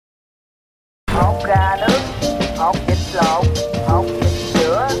Hột gà nướng, hột vịt lộn, hột vịt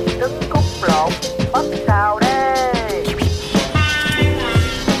sữa, trứng cút lộn, mắm xào đây.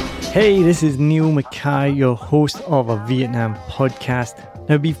 Hey, this is Neil Mackay, your host of a Vietnam podcast.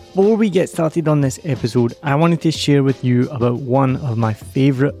 Now, before we get started on this episode, I wanted to share with you about one of my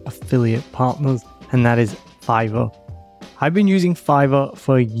favourite affiliate partners, and that is Fiverr. I've been using Fiverr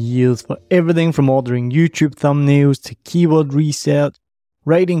for years for everything from ordering YouTube thumbnails to keyword research,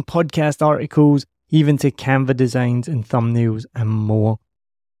 writing podcast articles, even to Canva designs and thumbnails and more.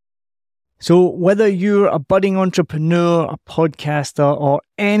 So whether you're a budding entrepreneur, a podcaster, or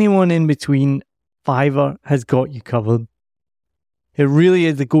anyone in between, Fiverr has got you covered. It really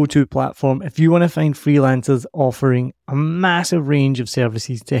is the go-to platform if you want to find freelancers offering a massive range of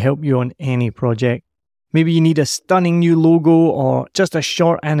services to help you on any project. Maybe you need a stunning new logo or just a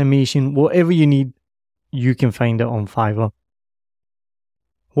short animation, whatever you need, you can find it on Fiverr.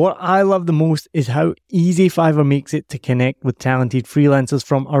 What I love the most is how easy Fiverr makes it to connect with talented freelancers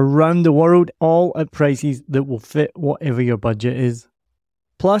from around the world, all at prices that will fit whatever your budget is.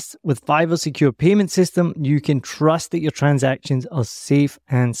 Plus, with Fiverr's secure payment system, you can trust that your transactions are safe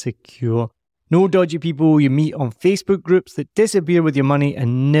and secure. No dodgy people you meet on Facebook groups that disappear with your money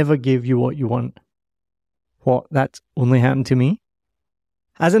and never give you what you want. What, that's only happened to me?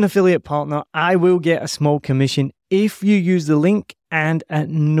 As an affiliate partner, I will get a small commission if you use the link and at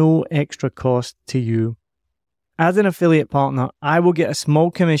no extra cost to you. As an affiliate partner, I will get a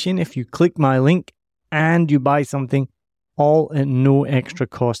small commission if you click my link and you buy something, all at no extra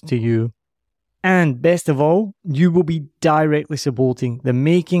cost to you. And best of all, you will be directly supporting the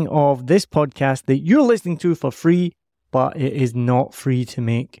making of this podcast that you're listening to for free, but it is not free to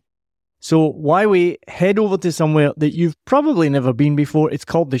make. So why wait? Head over to somewhere that you've probably never been before. It's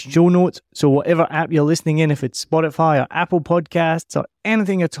called the show notes. So whatever app you're listening in, if it's Spotify or Apple Podcasts or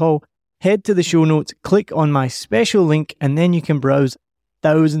anything at all, head to the show notes, click on my special link, and then you can browse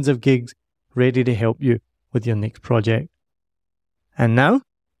thousands of gigs ready to help you with your next project. And now,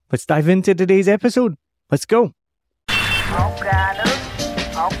 let's dive into today's episode. Let's go. Hột gà nướng,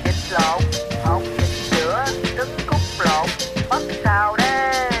 hột vịt lộn, hột vịt sữa, trứng cút lộn, mắm xào đây.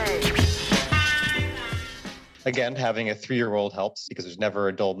 Again, having a 3-year-old helps because there's never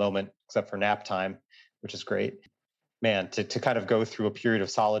a dull moment except for nap time, which is great. Man, to kind of go through a period of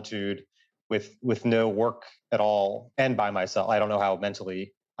solitude with no work at all and by myself, I don't know how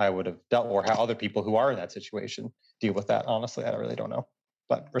mentally I would have dealt or how other people who are in that situation deal with that. Honestly, I really don't know,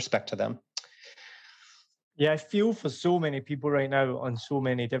 but respect to them. Yeah, I feel for so many people right now on so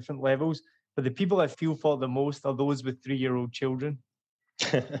many different levels, but the people I feel for the most are those with 3-year-old children.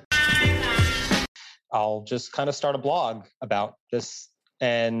 I'll just kind of start a blog about this.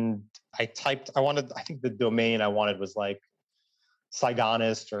 And I think the domain I wanted was like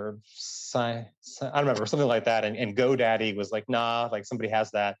Saigonist or I don't remember, something like that. And GoDaddy was like, nah, like somebody has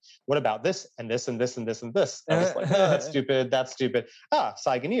that. What about this and this and this and this and this? And I was like, oh, that's stupid.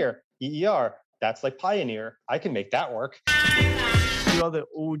 Saigoneer, EER, that's like Pioneer. I can make that work. You are the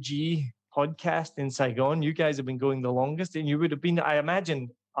OG podcast in Saigon. You guys have been going the longest, and you would have been, I imagine,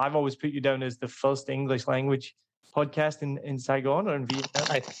 I've always put you down as the first English language podcast in Saigon or in Vietnam.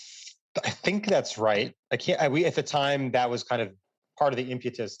 I think that's right. At the time, that was kind of part of the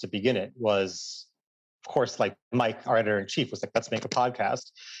impetus to begin it was, of course, like Mike, our editor-in-chief, was like, let's make a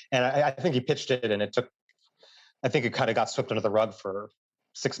podcast. And I think he pitched it, and I think it kind of got swept under the rug for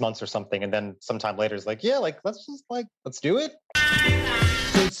 6 months or something. And then sometime later, it's like, yeah, like, let's do it.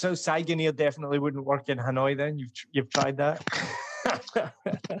 So Saigoneer definitely wouldn't work in Hanoi then? You've tried that?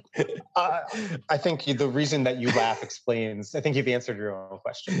 I think the reason that you laugh explains. I think you've answered your own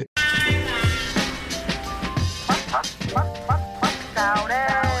question.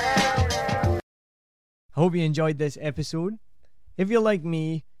 I hope you enjoyed this episode. If you're like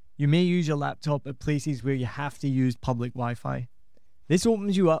me, you may use your laptop at places where you have to use public Wi-Fi. This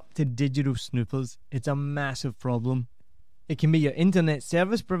opens you up to digital snoopers. It's a massive problem. It can be your internet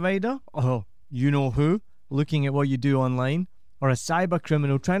service provider, or you know who, looking at what you do online, or a cyber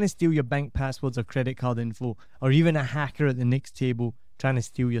criminal trying to steal your bank passwords or credit card info, or even a hacker at the next table trying to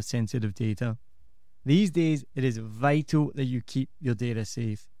steal your sensitive data. These days, it is vital that you keep your data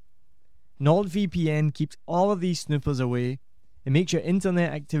safe. NordVPN keeps all of these snoopers away. It makes your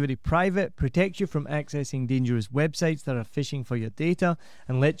internet activity private, protects you from accessing dangerous websites that are phishing for your data,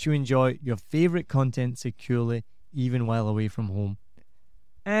 and lets you enjoy your favorite content securely, even while away from home.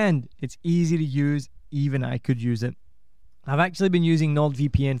 And it's easy to use, even I could use it. I've actually been using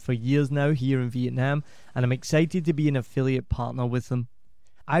NordVPN for years now here in Vietnam, and I'm excited to be an affiliate partner with them.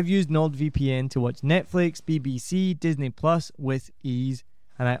 I've used NordVPN to watch Netflix, BBC, Disney Plus with ease.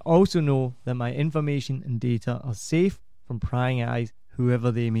 And I also know that my information and data are safe from prying eyes,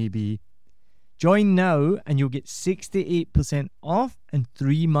 whoever they may be. Join now and you'll get 68% off and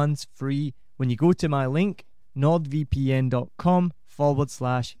 3 months free when you go to my link,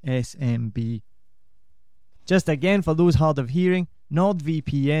 nordvpn.com/SMB. Just again, for those hard of hearing,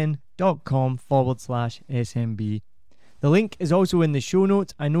 nordvpn.com/SMB. The link is also in the show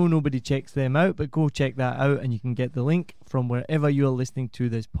notes. I know nobody checks them out, but go check that out and you can get the link from wherever you are listening to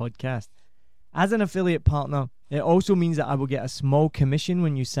this podcast. As an affiliate partner, it also means that I will get a small commission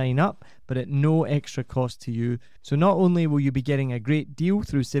when you sign up, but at no extra cost to you. So not only will you be getting a great deal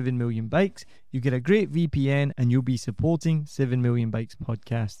through 7 Million Bikes, you get a great VPN and you'll be supporting 7 Million Bikes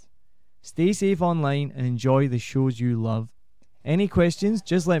podcast. Stay safe online and enjoy the shows you love. Any questions,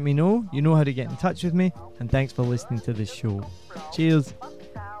 just let me know. You know how to get in touch with me. And thanks for listening to this show. Cheers.